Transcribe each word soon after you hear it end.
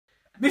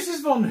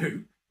Mrs Von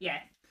Hoot. Yeah.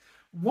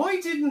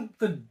 Why didn't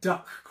the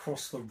duck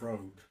cross the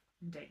road?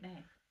 I don't know.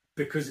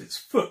 Because its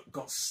foot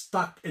got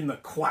stuck in the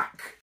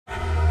quack.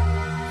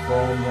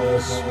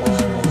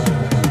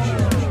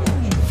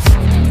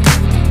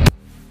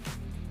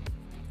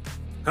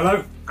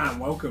 Hello and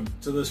welcome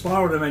to the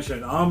Spiral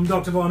Dimension. I'm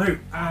Doctor Von Hoot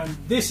and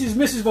this is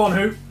Mrs Von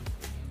Hoot.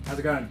 How's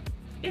it going?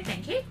 Good,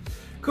 thank you.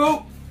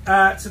 Cool.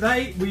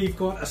 Today we've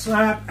got a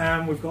slab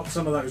and we've got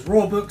some of those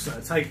raw books that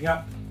are taking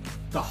up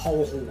the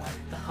whole hallway.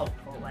 The whole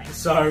hallway.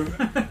 So,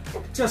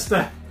 just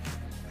to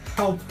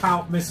help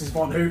out Mrs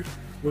Von Hoot,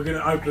 we're going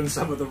to open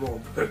some of the raw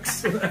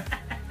books.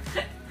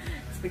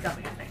 It's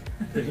becoming a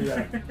thing.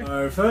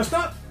 Yeah. First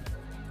up,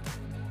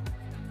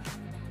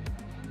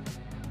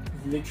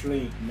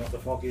 literally not the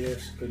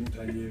foggiest, couldn't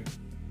tell you.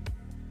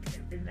 It's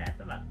been there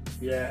for months.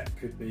 Yeah,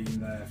 could be in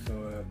there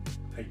for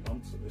 8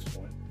 months at this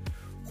point.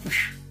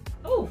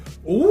 Oh!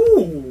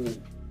 Ooh!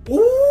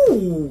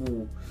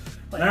 Ooh!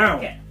 What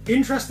Now,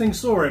 interesting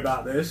story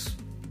about this.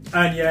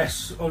 And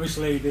yes,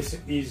 obviously this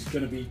is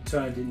going to be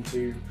turned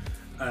into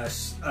a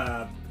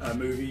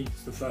movie.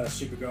 It's the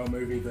first Supergirl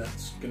movie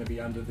that's going to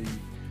be under the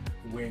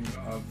wing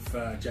of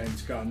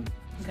James Gunn,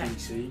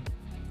 CGC.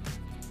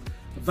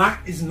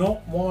 That is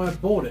not why I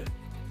bought it.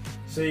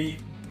 See,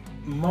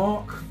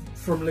 Mark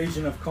from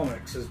Legion of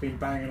Comics has been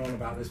banging on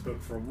about this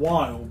book for a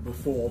while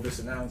before this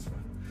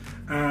announcement.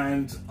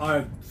 And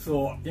I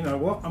thought, you know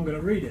what, I'm going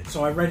to read it.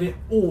 So I read it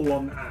all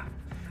on the app.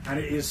 And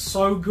it is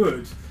so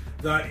good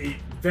that it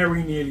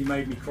very nearly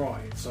made me cry.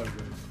 It's so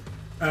good.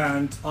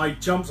 And I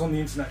jumped on the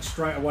internet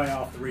straight away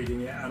after reading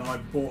it and I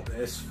bought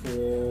this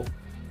for,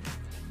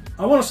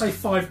 I want to say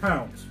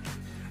 £5.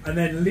 And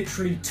then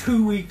literally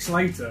 2 weeks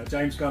later,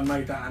 James Gunn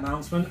made that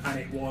announcement and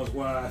it was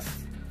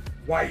worth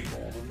way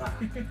more than that.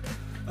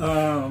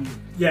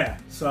 Yeah,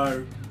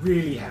 so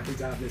really happy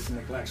to have this in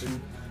the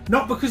collection.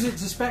 Not because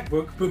it's a spec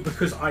book, but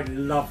because I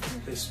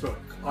loved this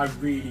book. I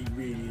really,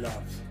 really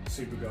loved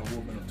Supergirl,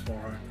 Woman of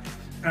Tomorrow.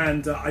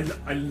 And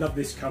I love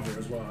this cover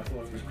as well. I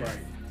thought it was great.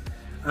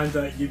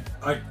 And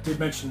I did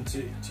mention to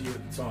you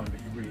at the time, but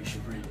you really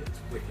should read it. It's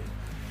wicked.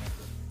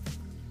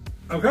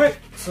 Okay,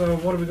 so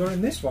what have we got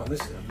in this one? This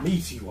is a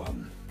meaty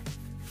one.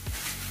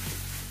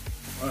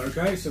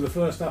 Okay, so the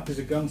first up is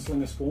a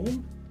Gunslinger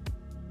Spawn.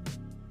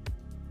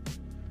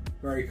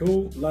 Very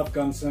cool. Love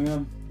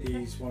Gunslinger.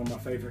 He's one of my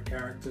favourite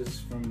characters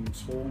from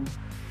Spawn.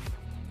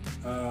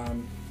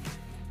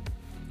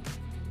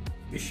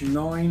 Issue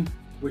 9,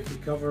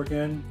 wicked cover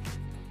again.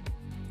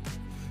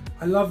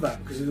 I love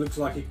that because it looks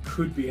like it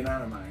could be an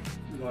anime.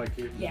 Like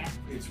it, yeah,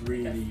 it's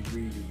really,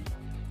 really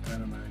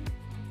anime.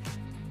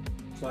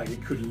 It's like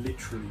it could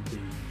literally be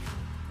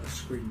a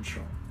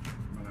screenshot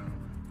from an anime.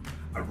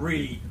 A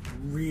really,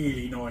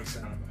 really nice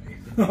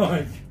anime.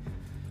 Like,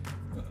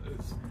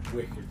 it's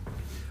wicked.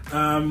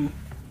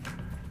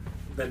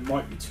 There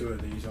might be 2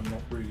 of these. I'm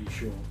not really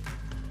sure.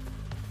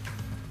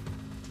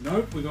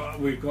 Nope,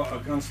 we've got a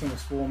Gunslinger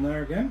Spawn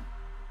there again.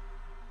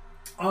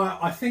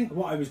 I think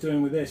what I was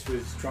doing with this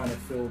was trying to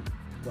fill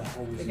the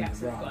holes in the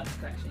run.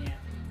 Yeah.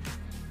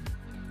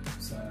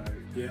 So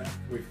yeah,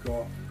 we've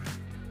got.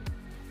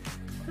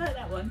 I like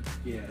that one.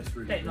 Yeah, it's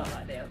really. Don't not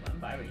like the other one,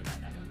 but I really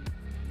like that one.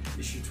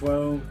 Issue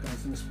 12,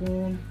 Gunslinger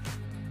Spawn.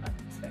 I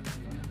expect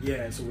one.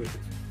 Yeah, it's a wicked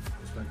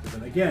perspective,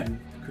 and again,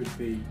 could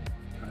be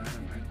an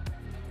anime.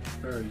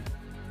 Very,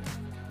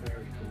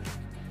 very cool.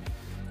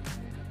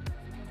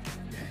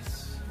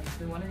 Yes.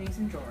 Hopefully one of these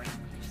in drawing,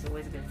 which is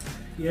always a good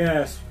thing.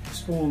 Yes,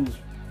 Spawn's.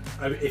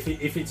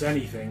 If it's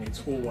anything,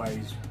 it's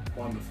always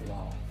wonderful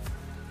art.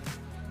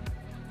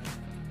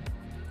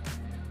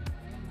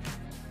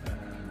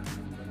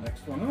 And the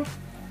next one up.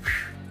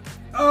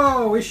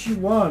 Oh, issue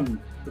 1,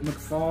 the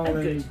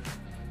McFarlane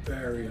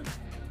variant.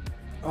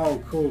 Oh,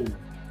 cool.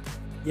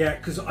 Yeah,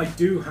 because I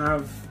do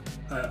have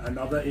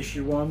another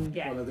issue 1,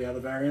 one of the other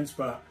variants,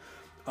 but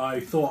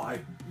I thought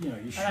you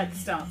should. I like the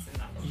stance in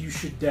that one. You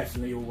should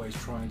definitely always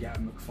try and get a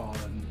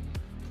McFarlane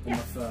on the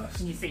first.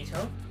 Can you see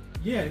Todd?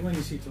 Yeah, when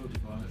you see Todd, you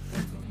buy it.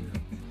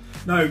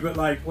 No, but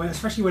like,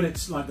 especially when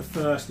it's like the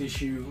first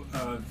issue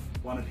of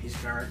one of his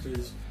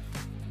characters,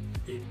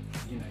 you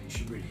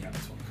should really have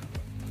it on cover.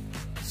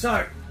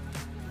 So,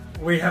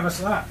 we have a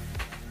slab.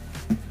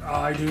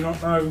 I do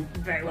not know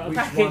very well which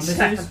packaged one this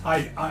is.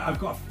 I've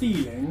got a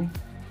feeling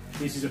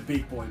this is a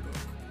big boy book.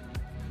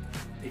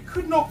 It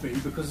could not be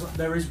because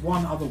there is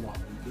one other one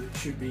that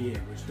should be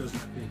here, which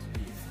doesn't appear to be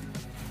here.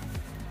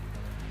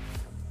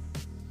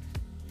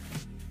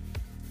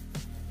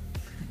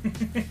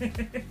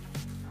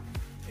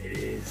 It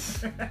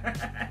is.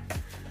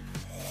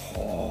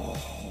 Oh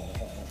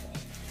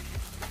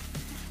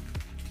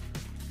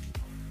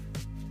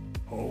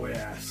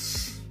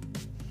yes.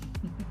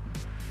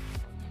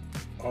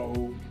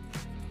 Oh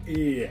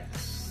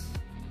yes.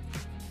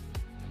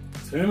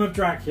 Tomb of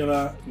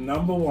Dracula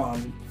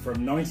 #1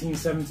 from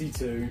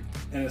 1972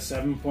 in a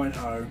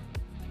 7.0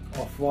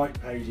 off-white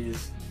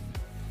pages.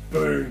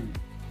 Boom.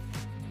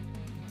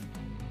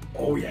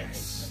 Oh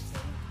yes.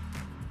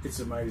 It's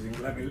amazing.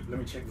 Let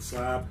me check the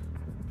slab.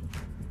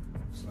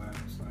 Slab.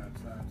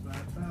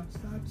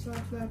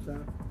 Slap, slap, slap.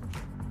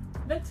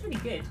 Looks really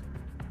good.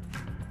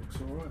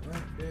 Looks alright,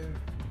 right? Yeah.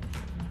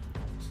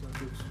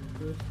 Slap looks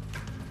good.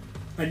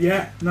 And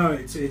yeah, no,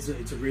 it's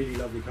a really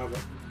lovely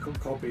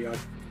copy. I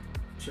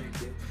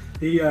checked it.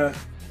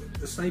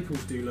 The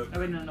staples do look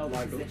Are in an odd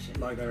position.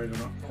 like they're in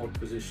an odd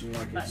position,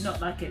 like it's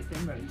Not like it's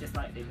been ruined, just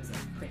like it was a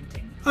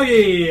printing. Oh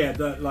yeah.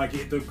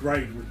 The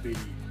grade would be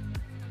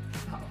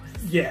Oh,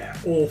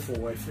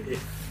 awful if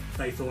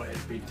they thought it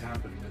had been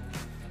tampered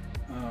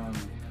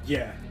with.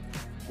 Yeah,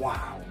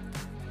 wow.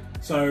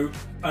 So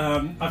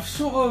I've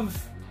sort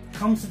of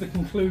come to the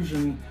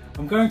conclusion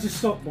I'm going to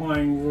stop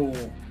buying Raw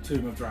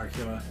Tomb of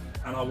Dracula,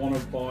 and I want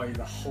to buy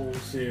the whole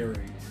series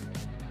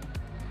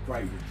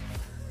graded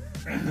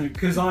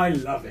because I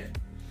love it.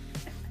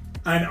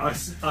 And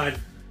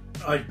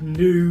I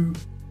knew.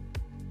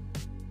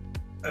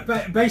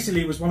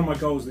 Basically, it was one of my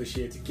goals this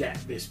year to get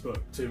this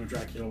book, Tomb of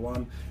Dracula 1.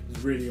 It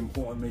was really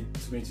important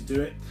to me to do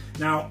it.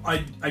 Now,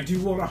 I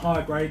do want a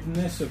higher grade than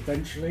this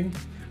eventually,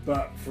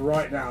 but for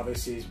right now,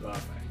 this is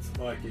perfect.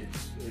 Like,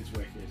 it's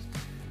wicked.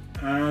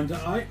 And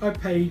I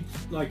paid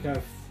like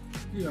a,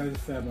 the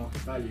fair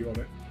market value on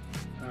it,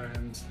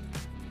 and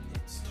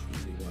it's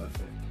totally worth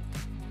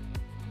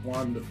it.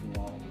 Wonderful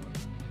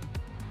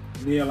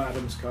artwork. Neil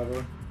Adams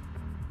cover,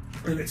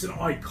 and it's an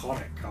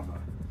iconic cover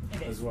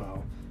as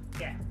well.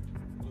 Yeah.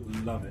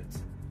 Love it.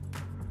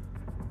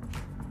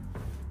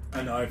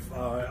 And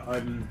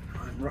I'm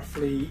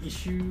roughly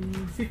issue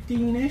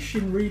 15-ish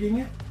in reading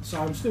it,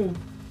 so I'm still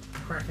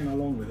cracking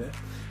along with it.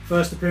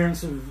 First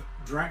appearance of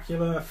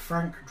Dracula,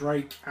 Frank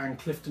Drake, and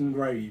Clifton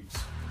Graves,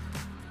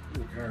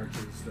 all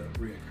characters that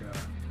reoccur.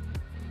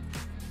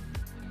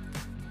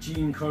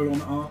 Gene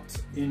Colon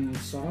art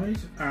inside,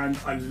 and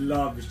I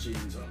love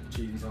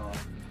Gene's art.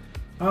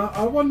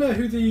 I wonder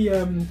who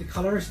the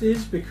colorist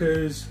is,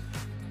 because,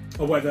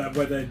 or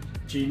whether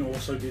Gene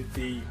also did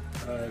the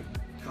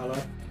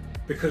colour,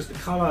 because the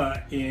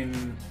colour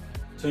in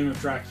Tomb of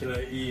Dracula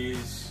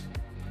is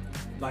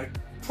like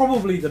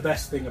probably the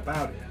best thing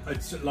about it.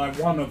 It's like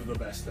one of the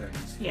best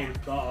things. Yeah.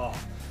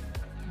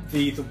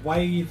 The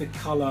way the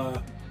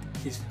colour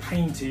is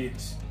painted,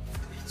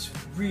 it's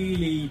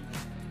really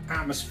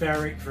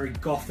atmospheric, very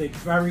gothic,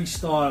 very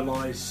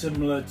stylised,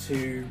 similar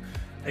to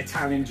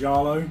Italian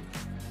giallo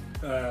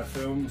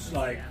films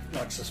like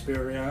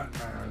Suspiria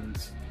and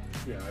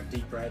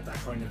Deep Red, that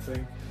kind of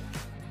thing.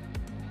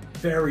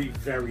 Very,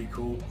 very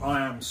cool. I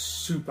am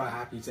super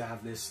happy to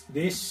have this.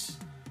 This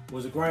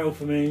was a Grail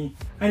for me,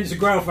 and it's a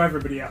Grail for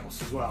everybody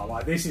else as well.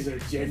 Like, this is a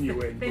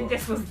genuine book.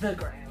 This was the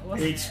Grail,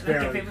 wasn't It's it?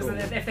 very Like, cool.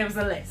 If there was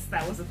a list,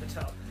 that was at the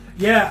top.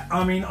 Yeah,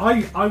 I mean,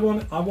 I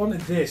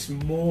wanted this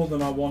more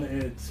than I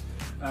wanted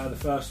the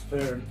first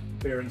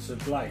appearance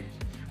of Blade,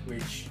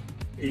 which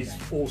is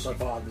also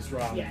part of this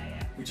run.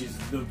 Yeah. Which is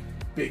the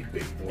big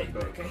boy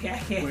book, Yeah.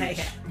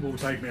 will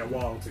take me a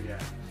while to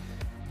get.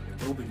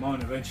 It will be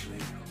mine eventually.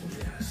 Oh,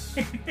 yes.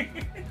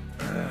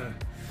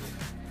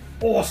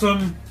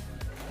 Awesome.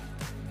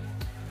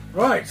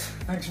 Right,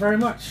 thanks very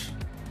much.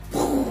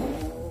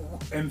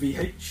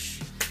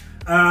 MVH.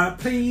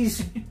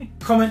 Please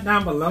comment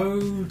down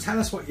below. Tell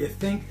us what you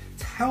think.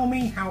 Tell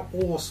me how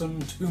awesome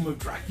Tomb of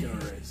Dracula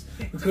is,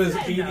 because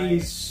it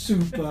is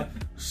super,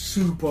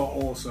 super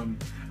awesome,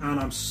 and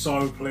I'm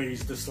so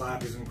pleased the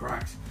slab isn't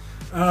cracked.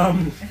 I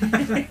mean,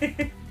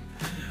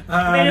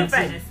 in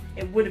fairness,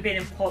 it would have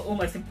been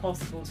almost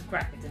impossible to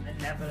crack it in the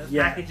level of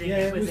packaging.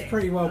 Yeah, it was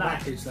pretty well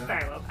packaged.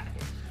 Very well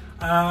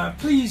packaged.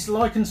 Please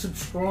like and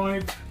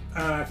subscribe.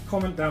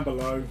 Comment down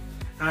below,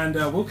 and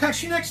we'll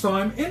catch you next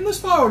time in the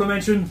Spiral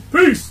Dimension.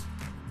 Peace!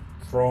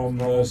 From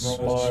the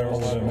Spiral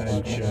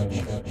Dimension.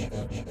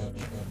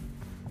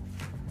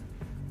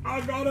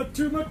 I got a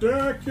Tomb of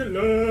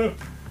Dracula.